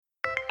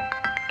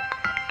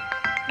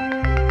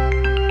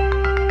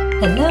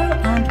Hello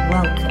and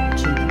welcome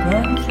to the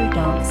Growing Through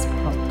Dance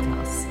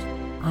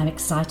podcast. I'm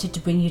excited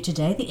to bring you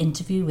today the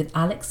interview with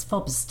Alex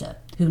Fobister,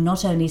 who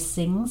not only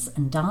sings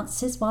and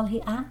dances while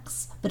he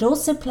acts, but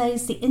also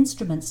plays the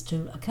instruments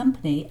to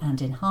accompany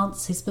and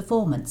enhance his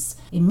performance.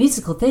 In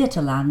musical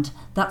theatre land,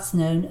 that's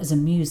known as a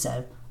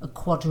muso, a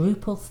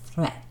quadruple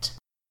threat.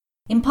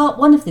 In part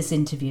one of this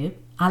interview,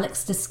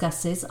 Alex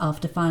discusses,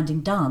 after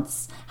finding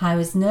dance, how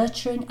his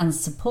nurturing and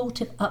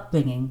supportive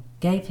upbringing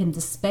gave him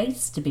the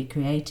space to be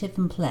creative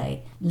and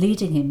play,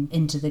 leading him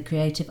into the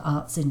creative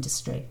arts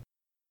industry.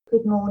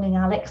 Good morning,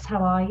 Alex.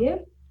 How are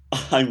you?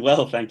 I'm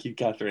well, thank you,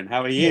 Catherine.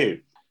 How are you?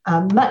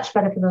 Much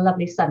better for the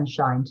lovely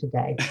sunshine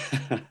today.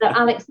 So,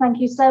 Alex, thank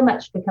you so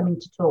much for coming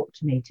to talk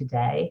to me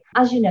today.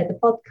 As you know, the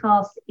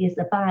podcast is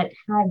about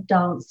how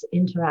dance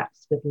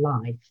interacts with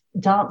life.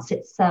 Dance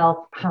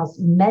itself has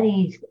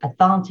many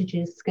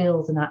advantages,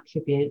 skills and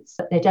attributes,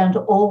 but they don't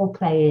all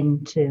play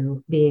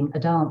into being a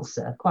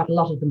dancer. Quite a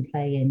lot of them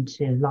play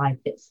into life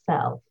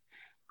itself.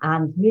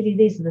 And really,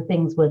 these are the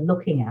things we're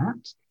looking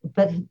at.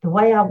 But the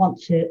way I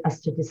want us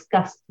to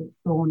discuss this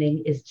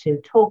morning is to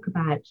talk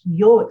about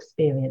your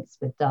experience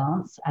with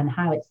dance and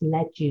how it's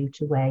led you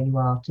to where you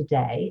are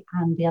today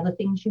and the other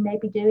things you may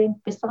be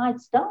doing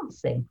besides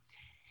dancing.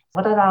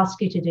 What I'd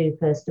ask you to do,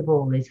 first of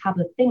all, is have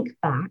a think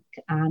back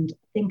and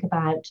think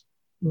about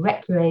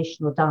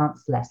recreational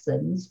dance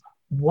lessons.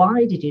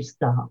 Why did you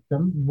start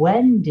them?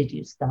 When did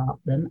you start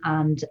them?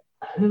 And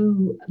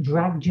who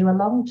dragged you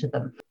along to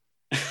them?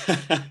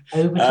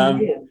 Over to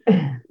you.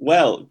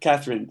 Well,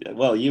 Catherine,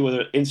 you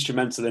were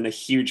instrumental in a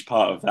huge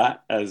part of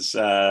that, as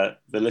the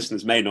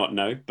listeners may not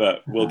know,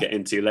 but we'll get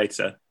into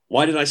later.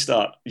 Why did I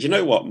start? You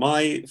know what?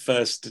 My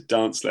first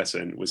dance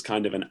lesson was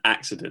kind of an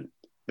accident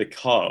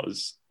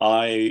because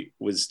I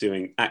was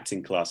doing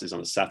acting classes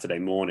on a Saturday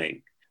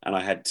morning and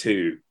I had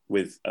two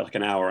with like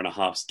an hour and a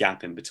half's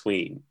gap in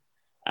between.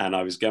 And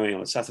I was going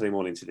on a Saturday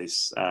morning to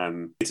this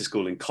theatre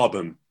school in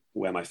Cobham,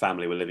 where my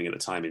family were living at the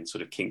time, in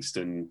sort of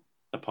Kingston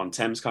upon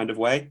Thames kind of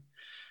way.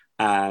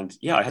 And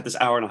yeah, I had this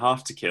hour and a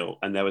half to kill,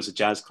 and there was a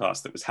jazz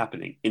class that was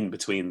happening in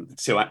between the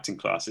two acting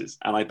classes,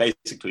 and I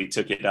basically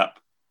took it up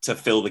to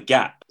fill the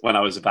gap when I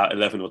was about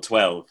 11 or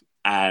 12.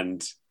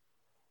 And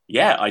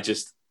yeah,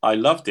 I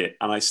loved it,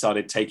 and I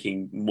started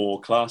taking more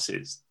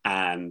classes,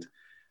 and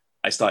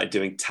I started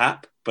doing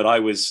tap, but I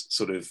was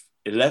sort of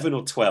 11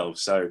 or 12,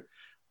 so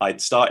I'd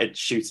started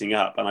shooting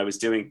up, and I was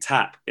doing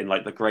tap in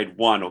like the grade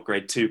 1 or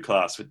grade 2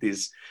 class with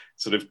these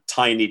sort of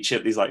tiny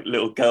these like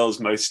little girls,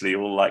 mostly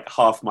all like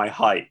half my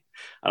height.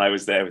 And I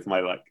was there with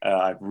my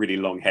I had really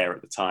long hair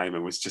at the time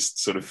and was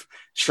just sort of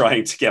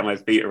trying to get my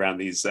feet around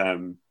these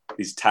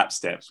tap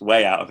steps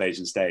way out of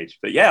Asian stage.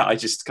 But yeah, I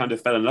just kind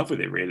of fell in love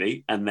with it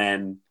really, and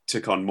then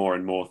took on more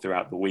and more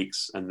throughout the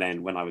weeks. And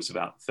then when I was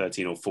about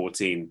 13 or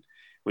 14,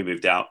 we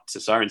moved out to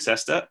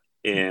Cirencester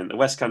in the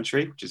West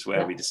Country, which is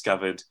where we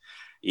discovered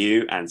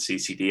you and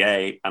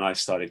CCDA, and I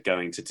started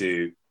going to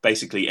do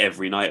basically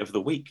every night of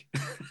the week.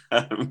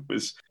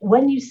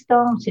 When you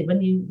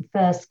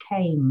first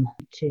came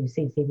to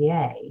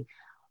CCDA,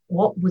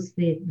 what was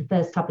the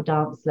first type of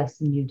dance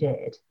lesson you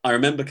did? I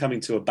remember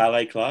coming to a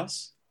ballet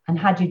class. And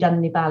had you done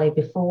any ballet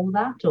before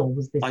that, or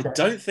was this? I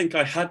don't think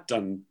I had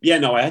done.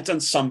 I had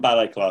done some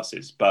ballet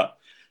classes, but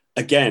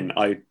again,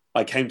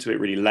 I came to it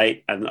really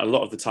late, and a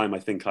lot of the time I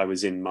think I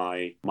was in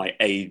my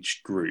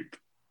age group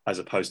as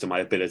opposed to my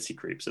ability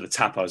group. So the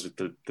tap, I was with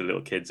the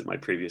little kids at my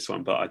previous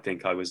one, but I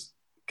think I was,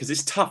 because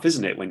it's tough,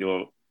 isn't it, when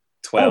you're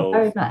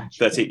 12,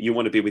 13, you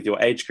want to be with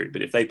your age group,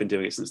 but if they've been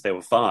doing it since they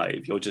were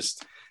 5, you're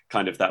just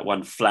kind of that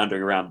one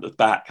floundering around the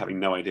back, having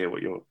no idea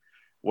what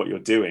you're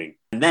doing.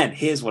 And then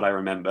here's what I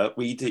remember: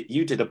 you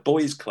did a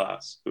boys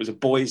class. It was a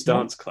boys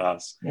dance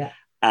class,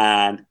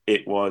 and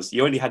it was,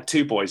 you only had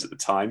 2 boys at the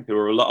time who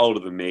were a lot older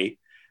than me.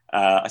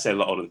 I say a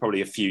lot older,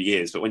 probably a few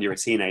years, but when you're a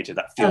teenager,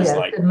 that feels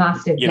like,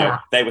 massive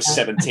gap. They were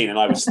 17 and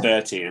I was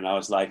 13, and I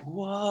was like,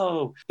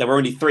 whoa, there were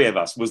only 3 of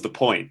us was the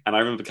point. And I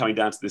remember coming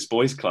down to this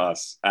boys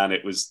class, and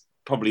it was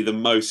probably the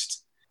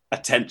most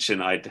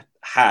attention I'd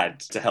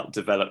had to help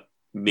develop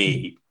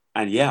me.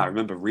 And yeah, I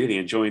remember really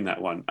enjoying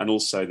that one. And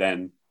also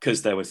then,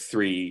 because there were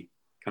 3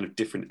 kind of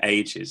different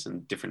ages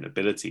and different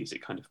abilities,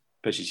 it kind of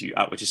pushes you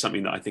up, which is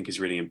something that I think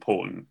is really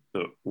important,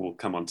 that we'll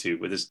come on to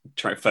with this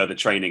further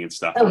training and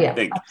stuff.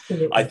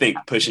 I think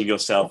pushing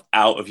yourself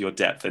out of your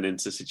depth and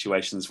into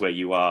situations where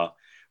you are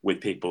with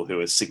people who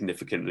are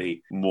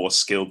significantly more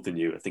skilled than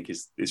you, I think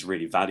is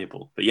really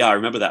valuable. But yeah, I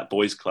remember that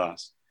boys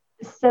class.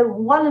 So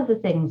one of the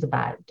things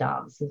about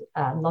dance is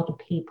a lot of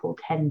people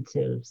tend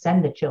to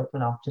send their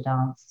children off to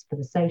dance for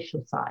the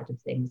social side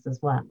of things as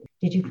well.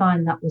 Did you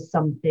find that was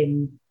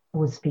something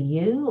was for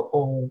you,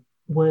 or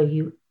were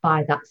you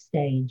by that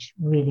stage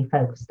really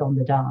focused on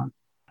the dance?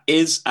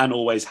 Is and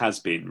always has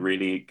been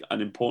really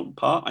an important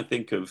part, I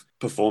think, of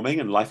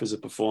performing and life as a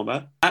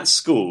performer. At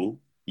school,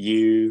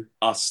 you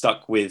are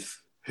stuck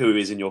with who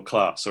is in your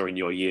class or in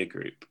your year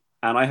group.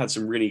 And I had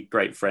some really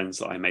great friends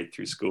that I made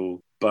through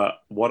school. But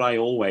what I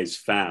always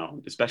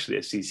found, especially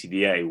at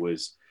CCDA,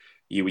 was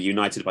you were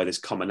united by this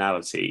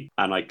commonality.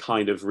 And I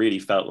kind of really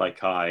felt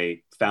like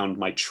I found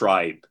my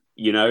tribe.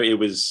 You know, it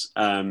was,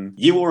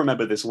 you will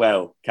remember this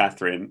well,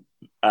 Catherine,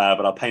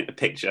 but I'll paint a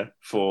picture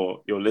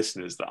for your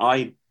listeners that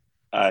I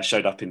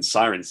showed up in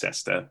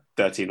Cirencester,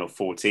 13 or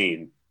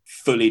 14,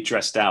 fully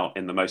dressed out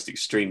in the most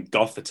extreme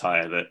goth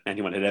attire that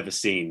anyone had ever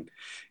seen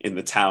in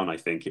the town. I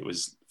think it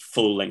was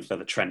full length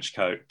leather trench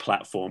coat,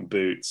 platform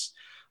boots,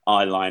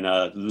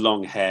 eyeliner,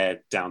 long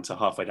hair down to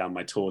halfway down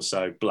my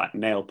torso, black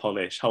nail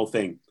polish, whole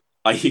thing.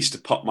 I used to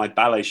pop my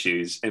ballet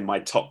shoes in my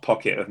top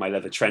pocket of my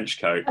leather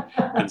trench coat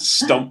and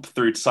stomp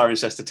through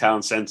Cirencester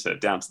town centre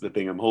down to the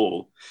Bingham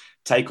Hall,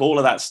 take all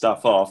of that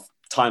stuff off,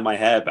 tie my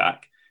hair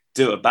back,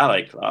 do a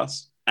ballet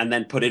class, and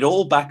then put it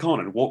all back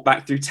on and walk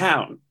back through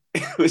town.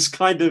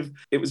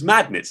 It was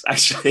madness,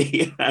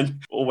 actually.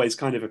 And always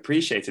kind of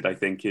appreciated, I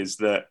think, is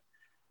that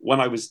when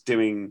I was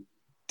doing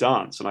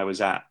dance and I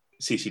was at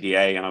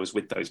CCDA and I was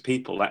with those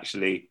people,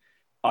 actually,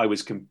 I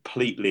was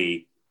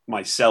completely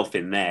myself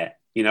in there.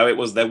 You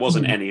know, there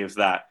wasn't any of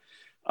that,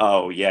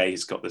 oh yeah,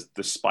 he's got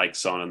the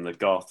spikes on and the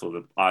goth or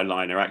the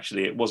eyeliner.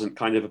 Actually, it wasn't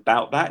kind of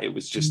about that. It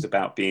was just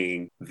about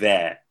being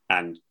there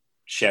and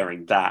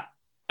sharing that.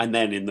 And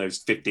then in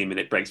those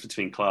 15-minute breaks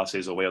between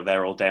classes, or we were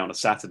there all day on a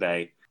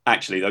Saturday,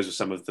 actually, those were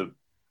some of the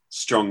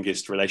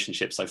strongest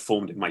relationships I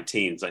formed in my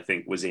teens, I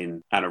think, was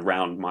in and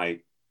around my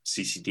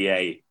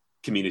CCDA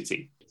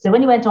community. So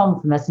when you went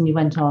on from us and you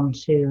went on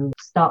to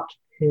start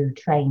to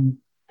train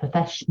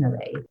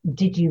professionally,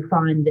 did you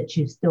find that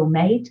you still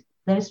made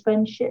those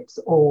friendships,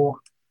 or,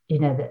 you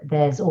know, that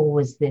there's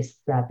always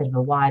this bit of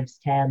a wives'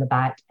 tale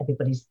about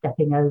everybody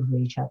stepping over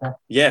each other?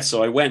 Yeah,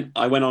 so I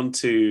went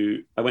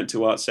to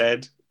Arts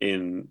Ed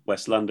in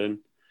West London.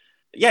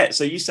 Yeah,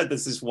 so you said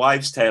there's this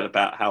wives' tale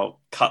about how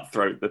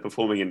cutthroat the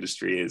performing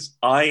industry is.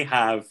 I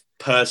have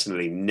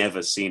personally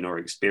never seen or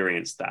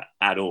experienced that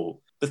at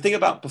all. The thing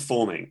about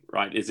performing,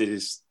 right,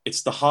 is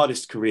it's the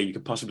hardest career you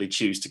could possibly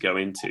choose to go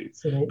into.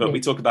 Absolutely. But we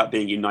talk about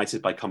being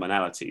united by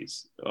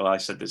commonalities. Well, I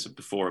said this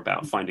before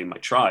about finding my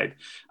tribe.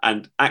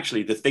 And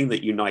actually, the thing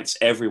that unites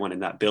everyone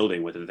in that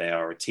building, whether they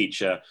are a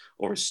teacher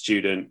or a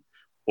student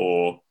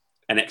or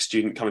an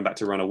ex-student coming back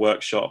to run a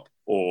workshop,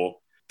 or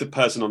the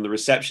person on the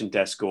reception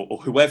desk, or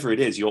whoever it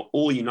is, you're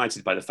all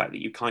united by the fact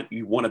that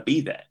you want to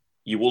be there.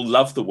 You will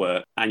love the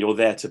work and you're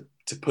there to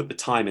put the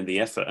time and the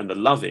effort and the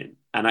love in.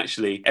 And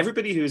actually,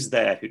 everybody who's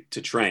there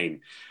to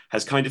train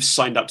has kind of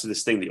signed up to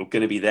this thing that you're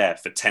going to be there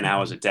for 10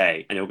 hours a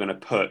day and you're going to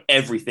put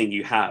everything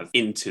you have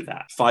into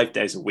that 5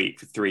 days a week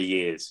for 3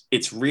 years.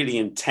 It's really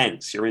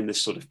intense. You're in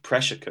this sort of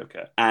pressure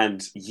cooker.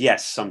 And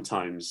yes,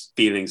 sometimes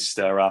feelings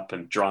stir up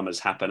and dramas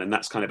happen, and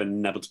that's kind of an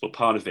inevitable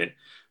part of it.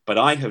 But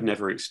I have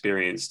never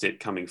experienced it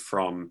coming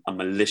from a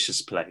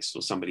malicious place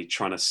or somebody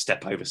trying to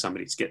step over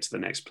somebody to get to the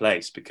next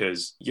place,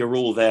 because you're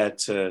all there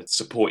to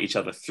support each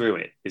other through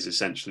it, is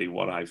essentially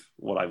what I've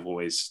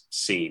always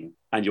seen.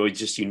 And you're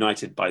just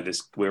united by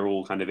this, we're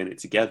all kind of in it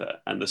together.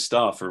 And the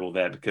staff are all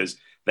there because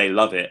they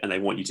love it and they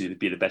want you to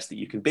be the best that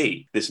you can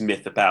be. This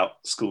myth about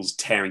schools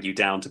tearing you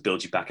down to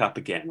build you back up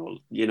again, or,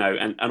 you know,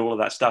 and all of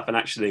that stuff. And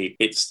actually,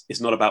 it's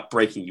not about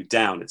breaking you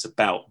down. It's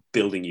about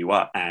building you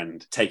up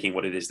and taking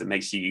what it is that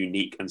makes you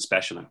unique and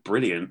special and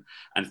brilliant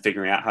and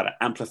figuring out how to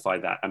amplify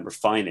that and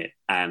refine it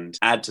and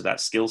add to that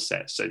skill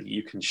set so that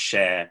you can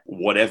share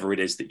whatever it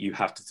is that you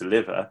have to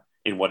deliver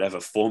in whatever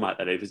format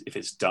that is, if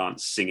it's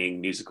dance, singing,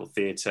 musical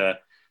theatre,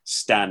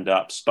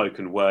 stand-up,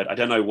 spoken word. I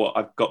don't know what,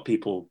 I've got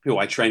people who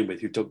I train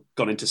with who've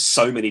gone into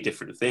so many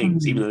different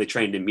things, even though they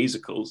trained in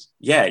musicals.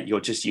 Yeah,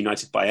 you're just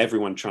united by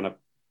everyone trying to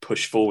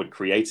push forward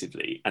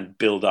creatively and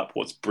build up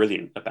what's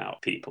brilliant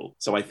about people.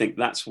 So I think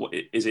that's what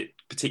it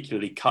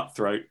particularly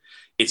cutthroat.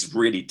 It's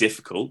really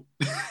difficult.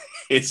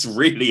 It's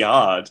really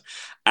hard.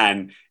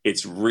 And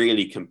it's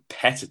really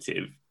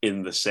competitive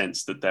in the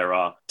sense that there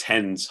are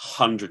tens,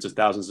 hundreds of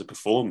thousands of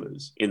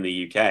performers in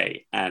the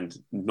UK and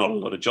not a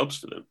lot of jobs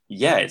for them.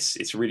 Yeah,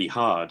 it's really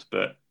hard,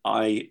 but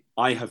I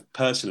have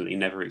personally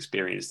never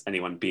experienced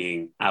anyone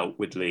being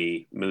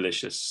outwardly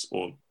malicious,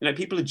 or, you know,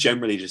 people are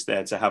generally just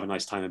there to have a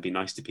nice time and be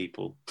nice to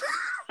people,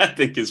 I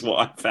think is what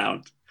I've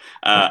found.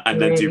 And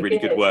then do really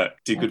good work.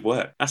 Do good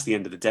work. That's the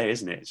end of the day,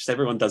 isn't it? Just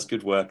everyone does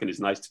good work and is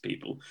nice to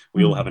people.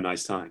 We all have a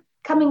nice time.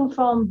 Coming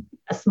from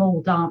a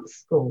small dance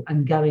school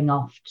and going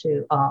off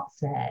to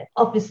Arts Ed,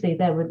 obviously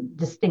there were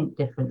distinct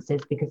differences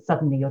because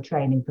suddenly you're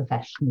training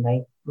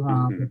professionally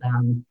rather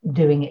than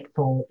doing it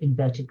for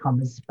inverted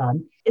commas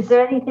fun. Is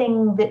there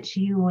anything that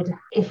you would,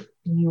 if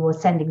you were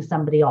sending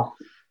somebody off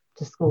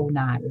to school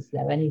now, is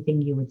there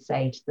anything you would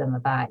say to them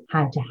about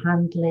how to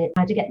handle it,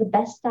 how to get the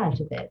best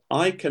out of it?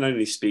 I can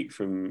only speak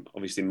from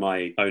obviously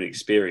my own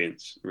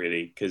experience,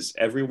 really, because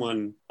I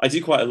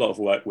do quite a lot of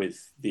work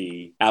with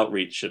the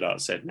outreach at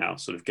Arts Ed now,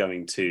 sort of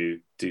going to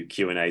do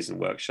Q&As and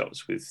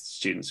workshops with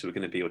students who are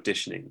going to be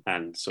auditioning,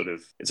 and sort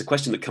of it's a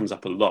question that comes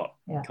up a lot.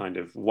 Kind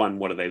of, one,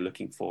 what are they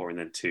looking for, and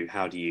then two,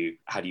 how do you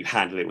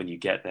handle it when you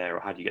get there,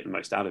 or how do you get the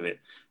most out of it?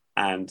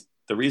 And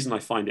the reason I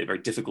find it very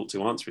difficult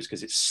to answer is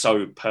because it's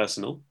so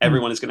personal.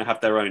 Everyone is going to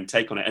have their own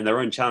take on it and their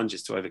own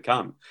challenges to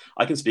overcome.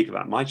 I can speak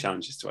about my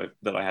challenges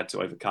that I had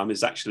to overcome.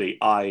 Is actually,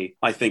 I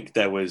think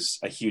there was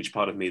a huge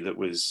part of me that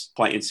was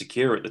quite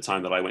insecure at the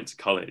time that I went to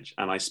college,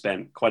 and I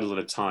spent quite a lot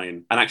of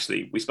time, and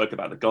actually we spoke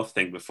about the goth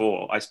thing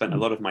before, I spent a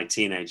lot of my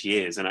teenage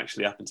years and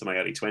actually up into my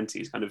early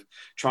 20s kind of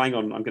trying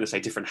on, I'm going to say,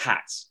 different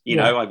hats. You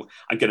know,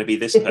 I'm going to be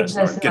this different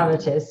person.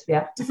 Personalities,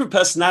 different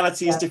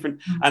personalities,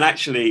 different, and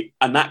actually,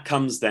 and that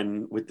comes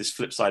then with this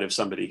flip side of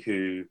somebody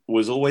who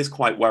was always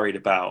quite worried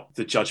about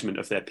the judgment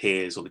of their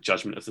peers or the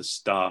judgment of the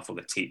staff or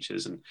the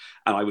teachers, and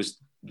I was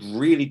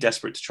really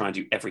desperate to try and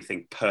do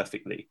everything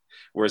perfectly,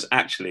 whereas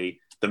actually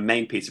the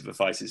main piece of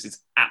advice is it's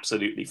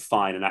absolutely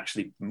fine and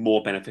actually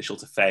more beneficial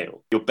to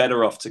fail. You're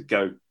better off to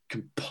go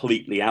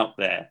completely out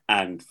there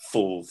and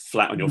fall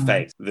flat on your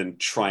face than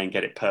try and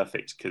get it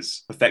perfect,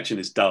 because perfection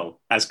is dull.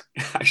 As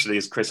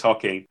Chris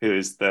Hocking, who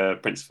is the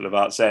principal of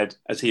art, said,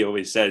 as he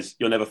always says,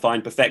 you'll never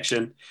find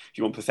perfection. If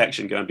you want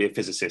perfection, go and be a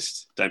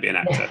physicist, don't be an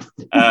actor.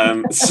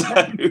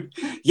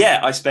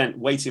 I spent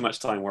way too much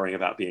time worrying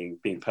about being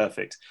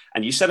perfect.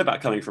 And you said about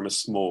coming from a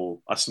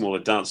smaller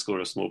dance school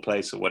or a small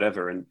place or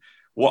whatever, and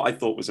what I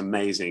thought was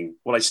amazing,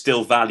 what I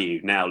still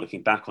value now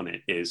looking back on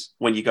it, is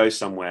when you go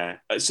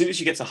somewhere, as soon as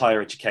you get to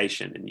higher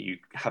education and you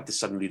have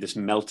suddenly this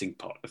melting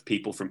pot of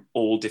people from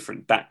all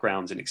different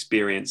backgrounds and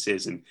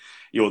experiences, and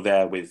you're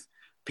there with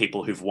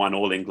people who've won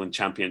all England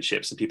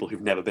championships and people who've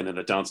never been in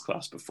a dance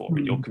class before,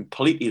 and you're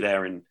completely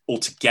there and all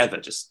together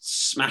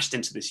just smashed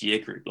into this year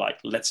group, like,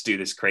 let's do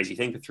this crazy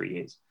thing for 3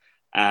 years.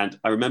 And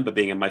I remember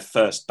being in my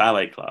first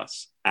ballet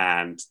class,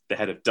 and the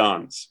head of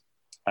dance,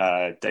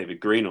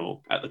 David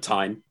Greenall, at the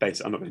time,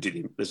 basically, I'm not going to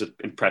do there's an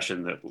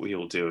impression that we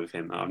all do of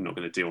him I'm not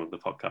going to do on the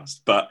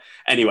podcast, but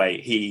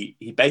anyway,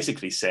 he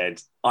basically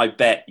said, I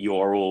bet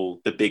you're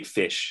all the big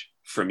fish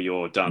from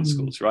your dance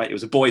schools, right? It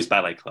was a boys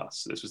ballet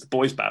class. This was the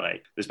boys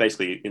ballet. There's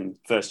basically, in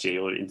first year,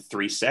 you're in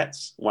 3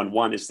 sets.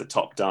 1-1 is the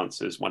top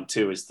dancers,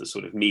 1-2 is the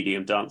sort of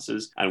medium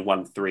dancers, and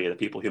 1-3 are the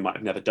people who might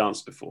have never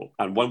danced before.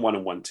 And 1-1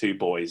 and 1-2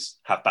 boys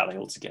have ballet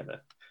all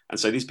together. And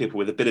so these people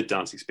with a bit of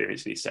dance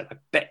experience, and he said, I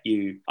bet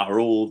you are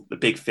all the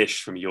big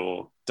fish from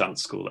your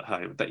dance school at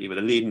home. I bet you were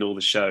the lead in all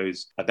the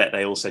shows. I bet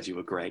they all said you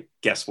were great.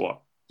 Guess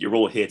what? You're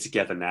all here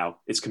together now.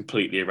 It's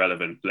completely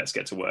irrelevant. Let's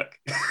get to work.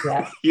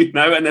 Yeah.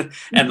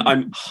 And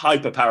I'm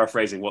hyper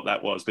paraphrasing what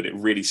that was, but it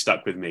really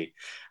stuck with me.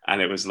 And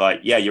it was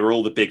like, yeah, you're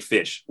all the big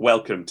fish.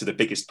 Welcome to the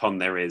biggest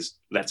pond there is.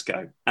 Let's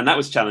go. And that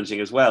was challenging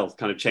as well,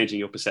 kind of changing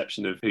your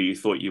perception of who you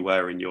thought you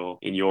were in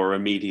your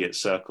immediate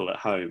circle at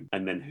home,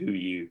 and then who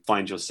you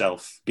find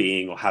yourself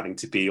being or having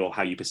to be, or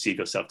how you perceive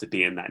yourself to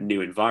be in that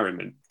new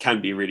environment,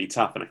 can be really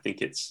tough. And I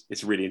think it's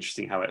really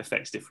interesting how it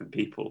affects different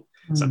people.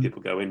 Some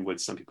people go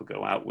inwards, some people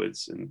go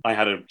outwards. And I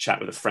had a chat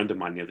with a friend of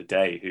mine the other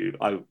day who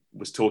I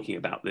was talking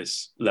about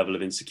this level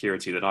of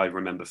insecurity that I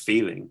remember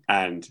feeling,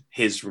 and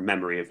his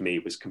memory of me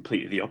was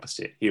completely the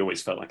opposite. He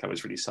always felt like I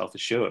was really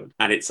self-assured,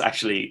 and it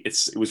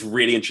was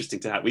really interesting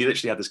to have. We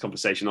literally had this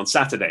conversation on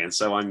Saturday, and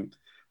so I'm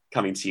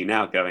coming to you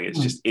now going, it's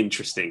just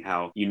interesting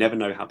how you never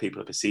know how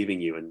people are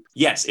perceiving you. And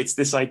yes, it's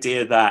this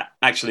idea that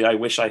actually I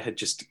wish I had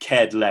just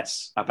cared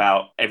less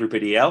about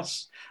everybody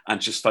else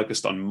and just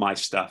focused on my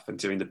stuff and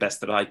doing the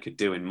best that I could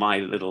do in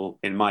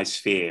my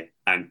sphere,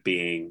 and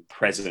being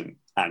present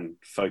and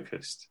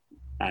focused.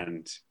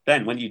 And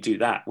then when you do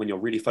that, when you're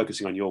really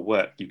focusing on your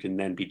work, you can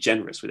then be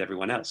generous with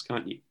everyone else,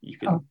 can't you? You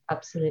can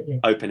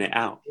absolutely open it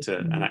out to,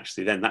 and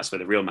actually then that's where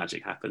the real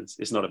magic happens.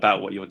 It's not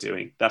about what you're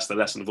doing. That's the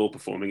lesson of all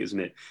performing, isn't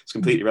it? It's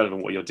completely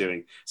irrelevant what you're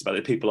doing. It's about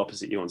the people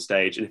opposite you on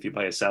stage. And if you're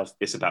by yourself,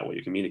 it's about what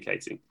you're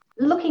communicating.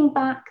 Looking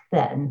back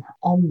then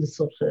on the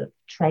sort of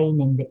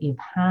training that you've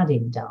had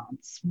in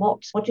dance,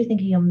 what do you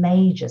think are your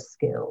major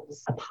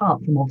skills,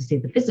 apart from obviously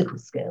the physical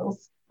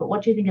skills? But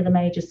what do you think are the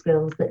major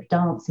skills that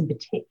dance in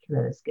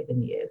particular has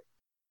given you?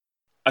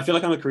 I feel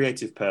like I'm a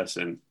creative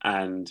person,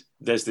 and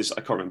there's this, I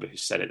can't remember who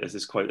said it, there's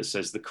this quote that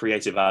says the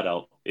creative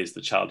adult is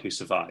the child who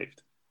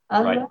survived.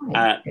 Right.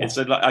 It's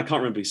I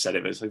can't remember who said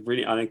it, but it's like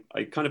really,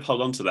 I kind of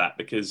hold on to that,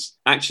 because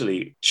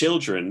actually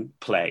children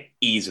play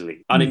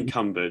easily,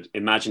 unencumbered,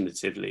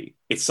 imaginatively.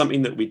 It's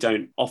something that we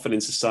don't often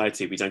in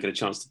society, we don't get a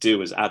chance to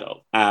do as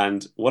adults.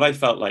 And what I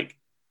felt like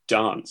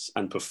dance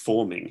and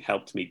performing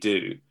helped me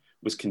do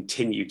was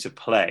continue to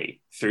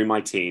play through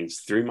my teens,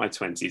 through my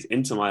 20s,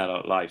 into my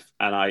adult life.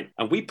 And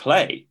we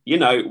play,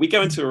 we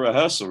go into a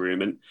rehearsal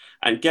room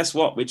and guess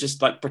what? We're just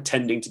like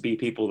pretending to be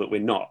people that we're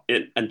not,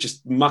 and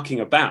just mucking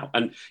about.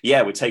 And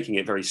yeah, we're taking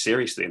it very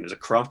seriously and there's a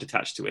craft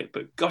attached to it,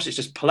 but gosh, it's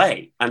just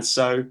play. And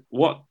so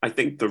what I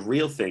think the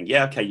real thing,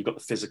 you've got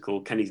the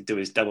physical, can he do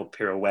his double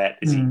pirouette?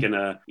 Is he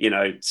gonna,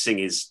 sing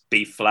his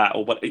B flat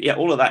or what? Yeah,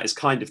 all of that is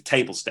kind of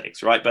table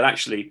stakes, right? But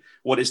actually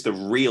what is the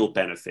real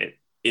benefit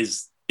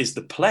is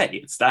the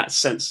play. It's that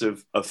sense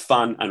of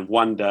fun and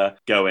wonder,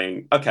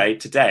 going, okay,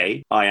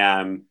 today I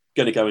am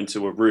going to go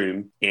into a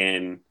room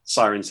in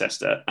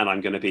Cirencester and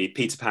I'm going to be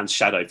Peter Pan's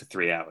shadow for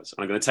 3 hours.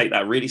 And I'm going to take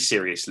that really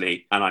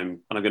seriously, and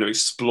I'm going to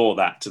explore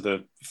that to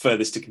the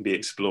furthest it can be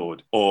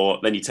explored. Or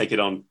then you take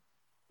it on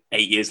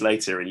 8 years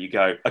later and you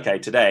go, okay,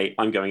 today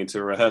I'm going into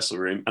a rehearsal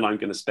room and I'm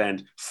going to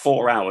spend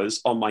 4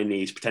 hours on my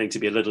knees pretending to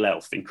be a little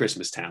elf in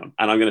Christmas Town.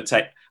 And I'm going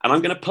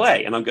to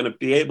play, and I'm going to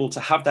be able to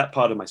have that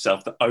part of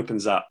myself that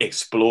opens up,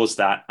 explores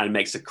that, and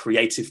makes a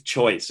creative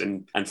choice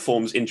and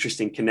forms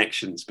interesting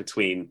connections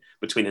between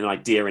an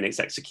idea and its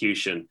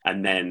execution,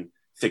 and then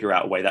figure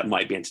out a way that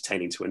might be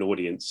entertaining to an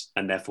audience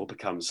and therefore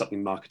becomes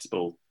something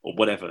marketable or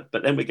whatever.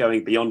 But then we're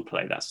going beyond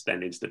play. That's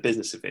then into the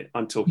business of it.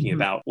 I'm talking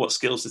about what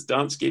skills does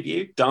dance give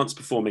you? Dance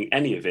performing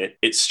any of it,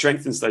 it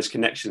strengthens those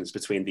connections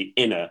between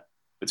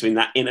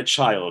that inner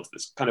child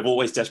that's kind of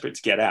always desperate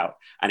to get out,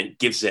 and it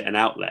gives it an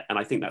outlet. And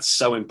I think that's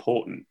so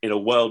important in a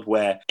world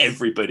where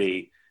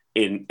everybody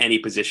in any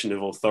position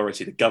of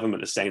authority, the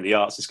government is saying the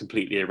arts is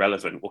completely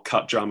irrelevant or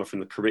cut drama from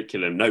the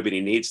curriculum.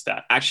 Nobody needs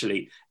that.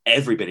 Actually,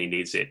 everybody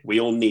needs it. We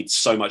all need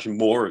so much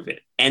more of it.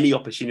 Any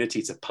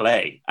opportunity to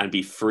play and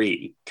be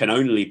free can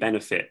only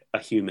benefit a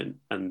human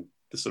and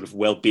the sort of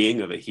well-being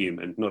of a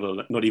human,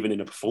 not even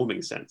in a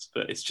performing sense,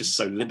 but it's just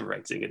so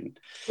liberating. And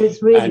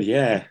it's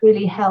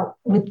really helped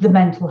with the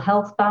mental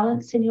health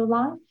balance in your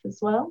life as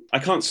well. I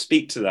can't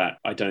speak to that,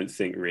 I don't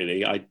think,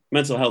 really.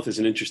 Mental health is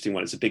an interesting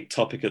one. It's a big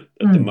topic at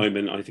the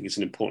moment. I think it's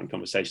an important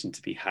conversation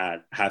to be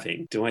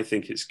having. Do I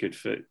think it's good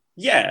for...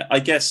 Yeah, I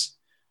guess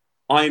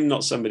I'm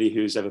not somebody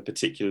who's ever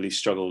particularly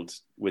struggled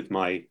with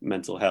my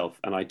mental health.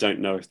 And I don't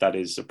know if that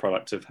is a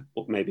product of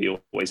maybe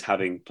always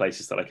having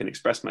places that I can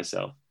express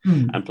myself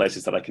and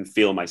places that I can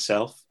feel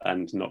myself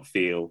and not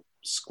feel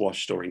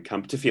squashed or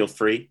to feel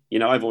free.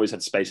 I've always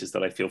had spaces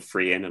that I feel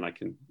free in and I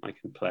can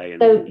play.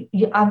 So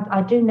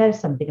I do know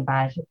something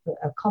about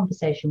a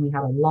conversation we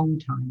had a long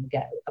time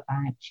ago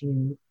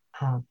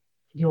about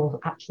your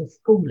actual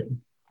schooling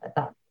at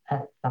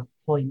that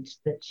point,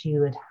 that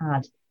you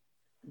had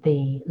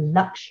the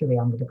luxury,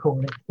 I'm going to call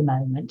it at the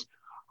moment,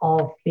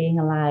 of being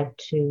allowed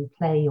to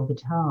play your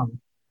guitar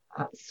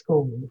at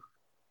school.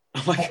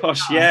 Oh my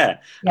gosh, yeah.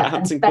 At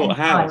Hampton Court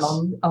House.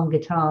 Time on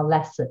guitar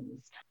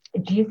lessons.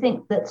 Do you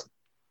think that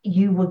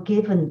you were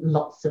given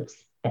lots of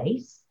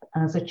space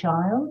as a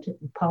child,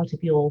 part of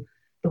the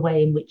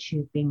way in which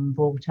you've been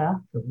brought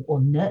up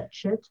or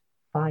nurtured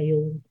by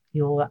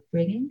your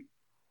upbringing?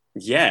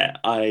 Yeah,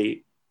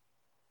 I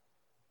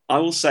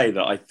will say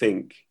that I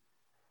think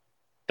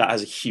that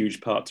has a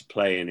huge part to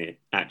play in it,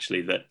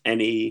 actually, that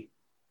any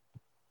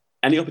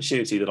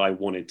opportunity that I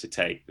wanted to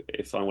take,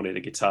 if I wanted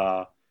a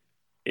guitar,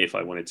 if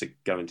I wanted to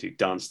go into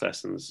dance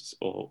lessons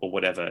or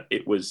whatever,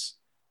 it was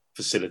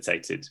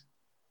facilitated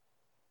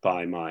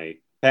by my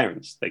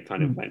parents. They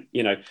kind of went,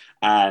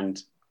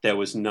 and there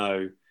was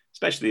no,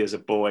 especially as a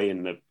boy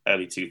in the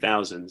early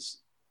 2000s,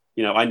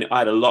 I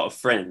had a lot of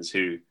friends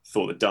who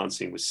thought that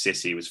dancing was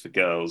sissy, was for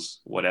girls,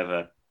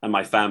 whatever. And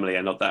my family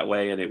are not that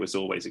way. And it was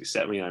always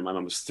accepted. My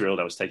mum was thrilled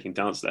I was taking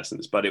dance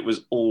lessons, but it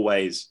was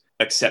always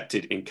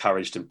accepted,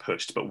 encouraged and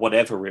pushed. But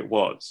whatever it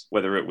was,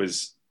 whether it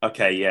was,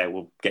 okay, yeah,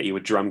 we'll get you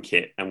a drum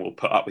kit and we'll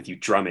put up with you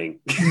drumming,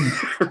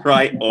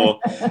 right?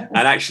 And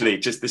actually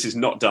this is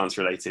not dance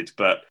related.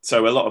 But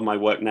so a lot of my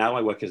work now,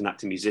 I work as an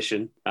acting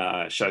musician,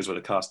 shows where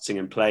the cast sing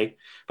and play.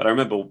 But I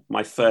remember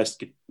when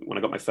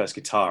I got my first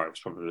guitar, I was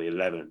probably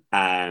 11.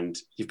 And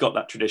you've got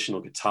that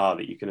traditional guitar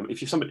that you can,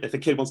 if a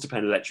kid wants to play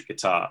an electric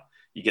guitar,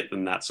 you get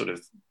them that sort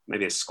of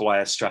maybe a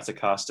Squier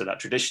Stratocaster, that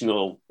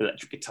traditional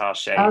electric guitar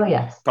shape,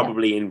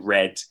 probably in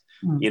red,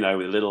 with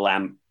a little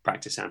amp,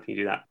 practice amp, and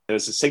you do that.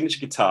 There's a signature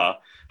guitar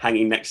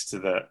hanging next to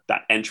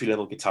that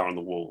entry-level guitar on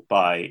the wall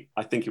by,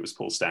 I think it was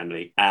Paul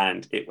Stanley,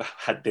 and it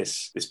had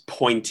this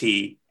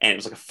pointy, and it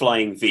was like a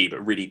flying V,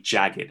 but really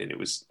jagged, and it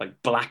was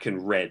like black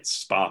and red,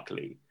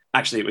 sparkly.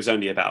 Actually, it was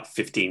only about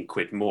 15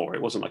 quid more.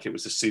 It wasn't like it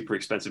was a super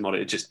expensive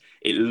model.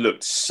 It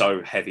looked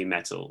so heavy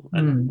metal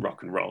and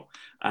rock and roll.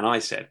 And I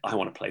said, I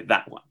want to play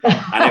that one.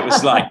 And it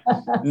was like,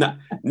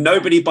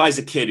 nobody buys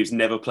a kid who's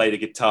never played a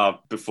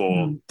guitar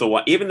before the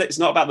one. Even though it's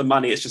not about the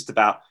money, it's just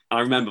about, I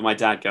remember my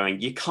dad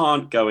going, you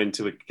can't go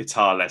into a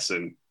guitar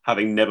lesson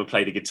having never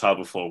played a guitar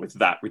before with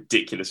that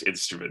ridiculous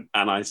instrument.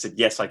 And I said,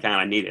 yes, I can.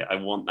 I need it. I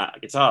want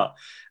that guitar.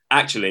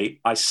 Actually,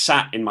 I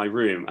sat in my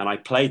room and I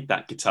played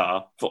that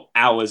guitar for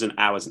hours and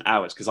hours and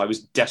hours because I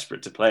was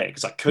desperate to play it,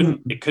 because I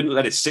couldn't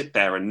let it sit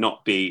there and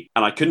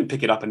I couldn't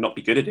pick it up and not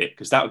be good at it,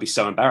 because that would be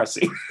so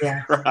embarrassing.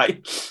 Yeah.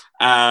 Right.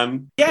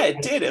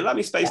 It did. It allowed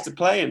me space to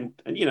play. And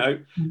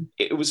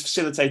it was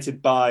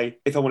facilitated by,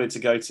 if I wanted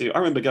to I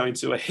remember going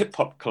to a hip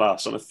hop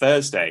class on a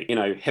Thursday,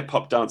 hip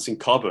hop dance in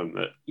Cobham,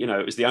 that,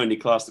 it was the only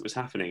class that was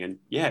happening. And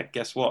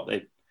guess what?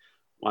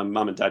 My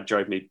mum and dad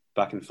drove me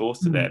back and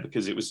forth to there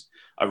because it was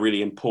a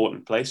really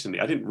important place for me.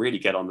 I didn't really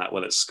get on that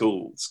well at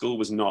school. School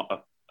was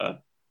not a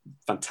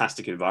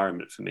fantastic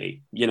environment for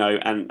me,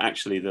 and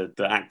actually the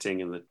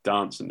acting and the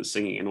dance and the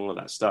singing and all of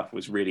that stuff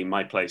was really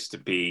my place to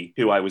be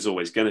who I was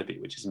always going to be,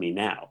 which is me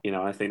now.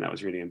 I think that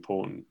was really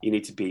important. You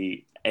need to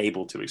be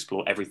able to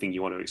explore everything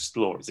you want to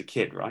explore as a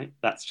kid, right?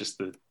 That's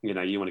just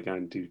you want to go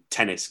and do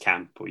tennis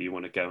camp, or you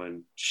want to go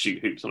and shoot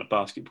hoops on a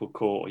basketball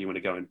court, or you want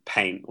to go and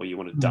paint, or you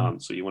want to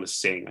dance, or you want to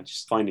sing. And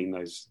just finding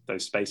those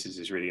spaces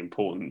is really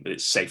important, that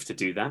it's safe to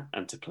do that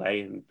and to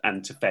play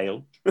and to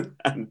fail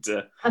and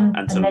to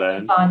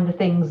learn. Find the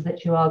things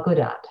that you are good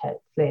at,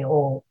 hopefully,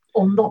 or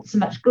not so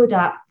much good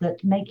at,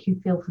 that make you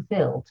feel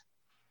fulfilled.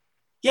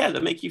 Yeah,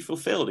 that make you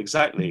fulfilled,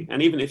 exactly.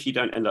 And even if you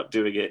don't end up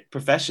doing it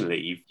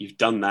professionally, you've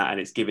done that, and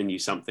it's given you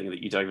something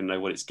that you don't even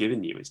know what it's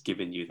given you. It's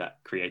given you that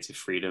creative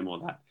freedom, or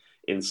that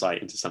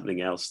insight into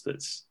something else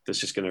that's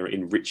just going to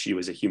enrich you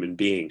as a human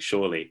being.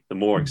 Surely the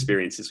more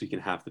experiences we can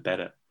have, the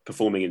better.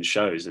 Performing in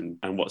shows and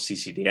what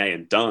CCDA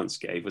and dance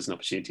gave was an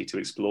opportunity to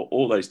explore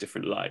all those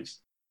different lives.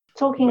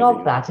 Talking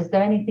of that, is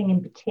there anything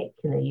in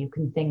particular you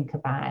can think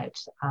about,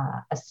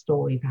 a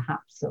story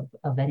perhaps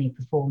of any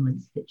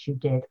performance that you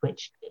did,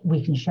 which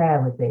we can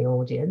share with the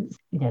audience?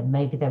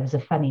 Maybe there was a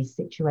funny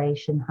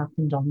situation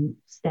happened on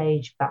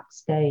stage,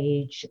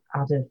 backstage,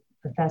 at a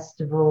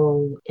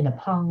festival, in a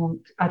park,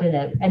 I don't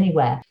know,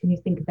 anywhere. Can you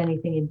think of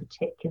anything in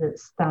particular that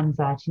stands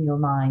out in your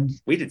mind?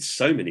 We did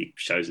so many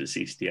shows at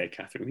CCDA,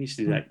 Catherine. We used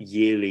to do that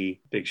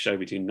yearly big show.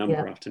 We do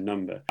number after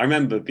number. I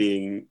remember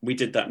we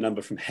did that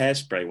number from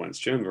Hairspray once.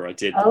 Do you remember? I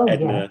did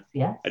Edna.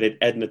 Yes. I did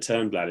Edna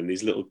Turnblad in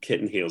these little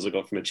kitten heels I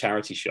got from a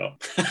charity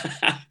shop.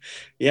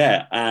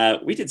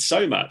 We did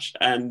so much,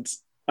 and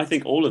I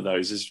think all of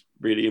those is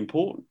really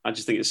important. I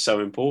just think it's so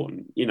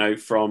important.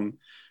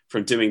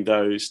 From doing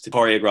those to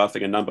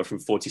choreographing a number from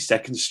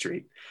 42nd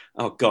Street.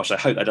 Oh gosh, I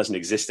hope that doesn't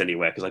exist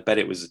anywhere, because I bet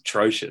it was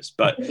atrocious.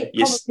 But it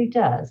probably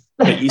does.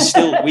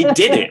 But we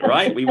did it,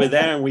 right? We were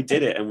there and we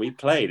did it, and we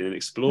played and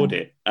explored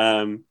it.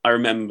 I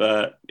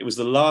remember it was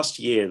the last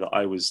year that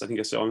I must have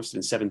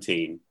been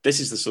 17.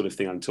 This is the sort of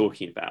thing I'm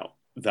talking about,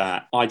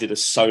 that I did a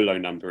solo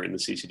number in the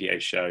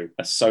CCDA show,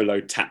 a solo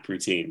tap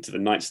routine to the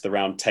Knights of the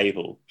Round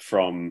Table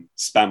from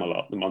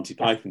Spamalot, the Monty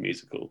Python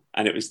musical.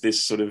 And it was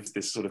this sort of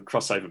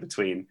crossover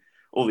between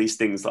all these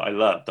things that I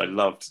loved. I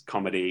loved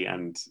comedy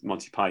and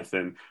Monty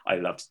Python. I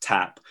loved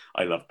tap.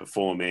 I loved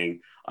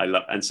performing.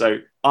 And so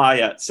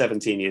I, at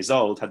 17 years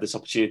old, had this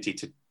opportunity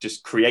to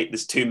just create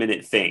this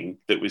 2-minute thing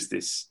that was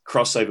this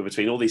crossover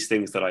between all these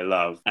things that I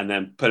love, and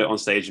then put it on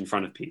stage in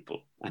front of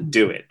people and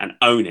do it and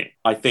own it.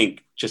 I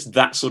think just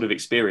that sort of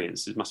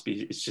experience,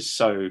 it's just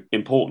so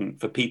important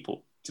for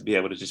people to be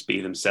able to just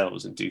be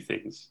themselves and do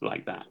things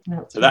like that.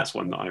 So that's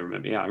one that I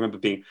remember. Yeah, I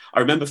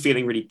remember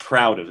feeling really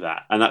proud of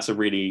that. And that's a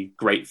really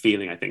great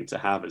feeling, I think, to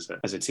have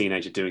as a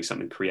teenager doing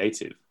something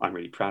creative. I'm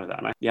really proud of that.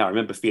 And I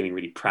remember feeling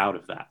really proud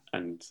of that,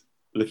 and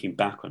looking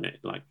back on it,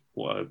 like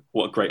what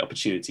a great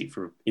opportunity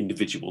for an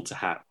individual to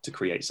have to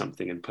create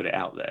something and put it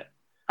out there.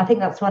 I think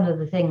that's one of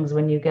the things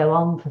when you go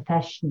on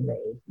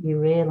professionally, you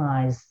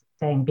realise,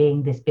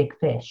 being this big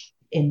fish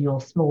in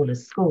your smaller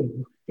school,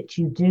 that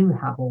you do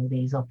have all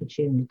these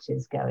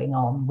opportunities going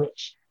on,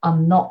 which are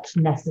not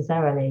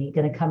necessarily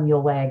going to come your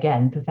way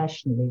again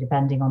professionally,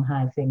 depending on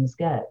how things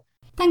go.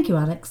 Thank you,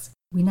 Alex.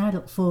 We now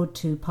look forward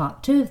to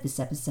part 2 of this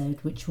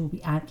episode, which will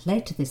be out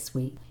later this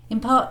week.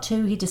 In part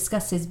 2, he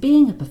discusses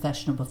being a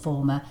professional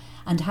performer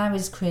and how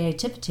his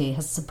creativity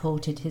has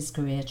supported his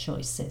career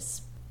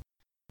choices.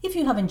 If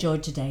you have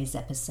enjoyed today's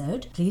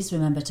episode, please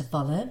remember to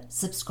follow,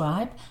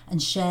 subscribe and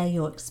share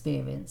your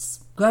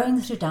experience. Growing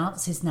Through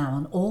Dance is now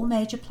on all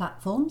major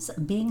platforms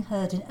and being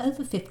heard in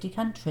over 50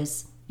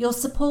 countries. Your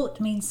support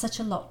means such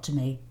a lot to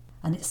me,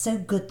 and it's so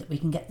good that we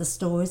can get the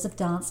stories of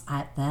dance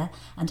out there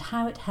and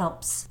how it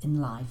helps in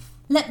life.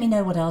 Let me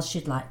know what else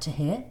you'd like to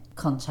hear.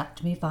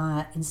 Contact me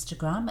via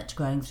Instagram at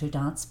Growing Through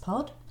Dance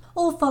Pod,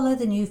 or follow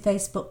the new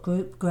Facebook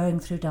group Growing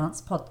Through Dance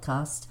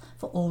Podcast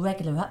for all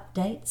regular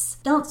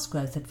updates, dance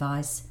growth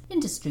advice,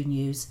 industry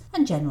news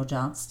and general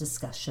dance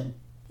discussion.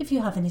 If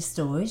you have any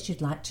stories you'd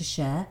like to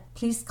share,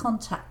 please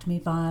contact me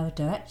via a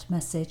direct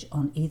message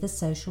on either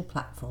social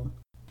platform.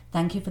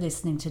 Thank you for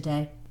listening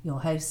today. Your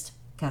host,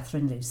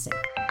 Catherine Lucy.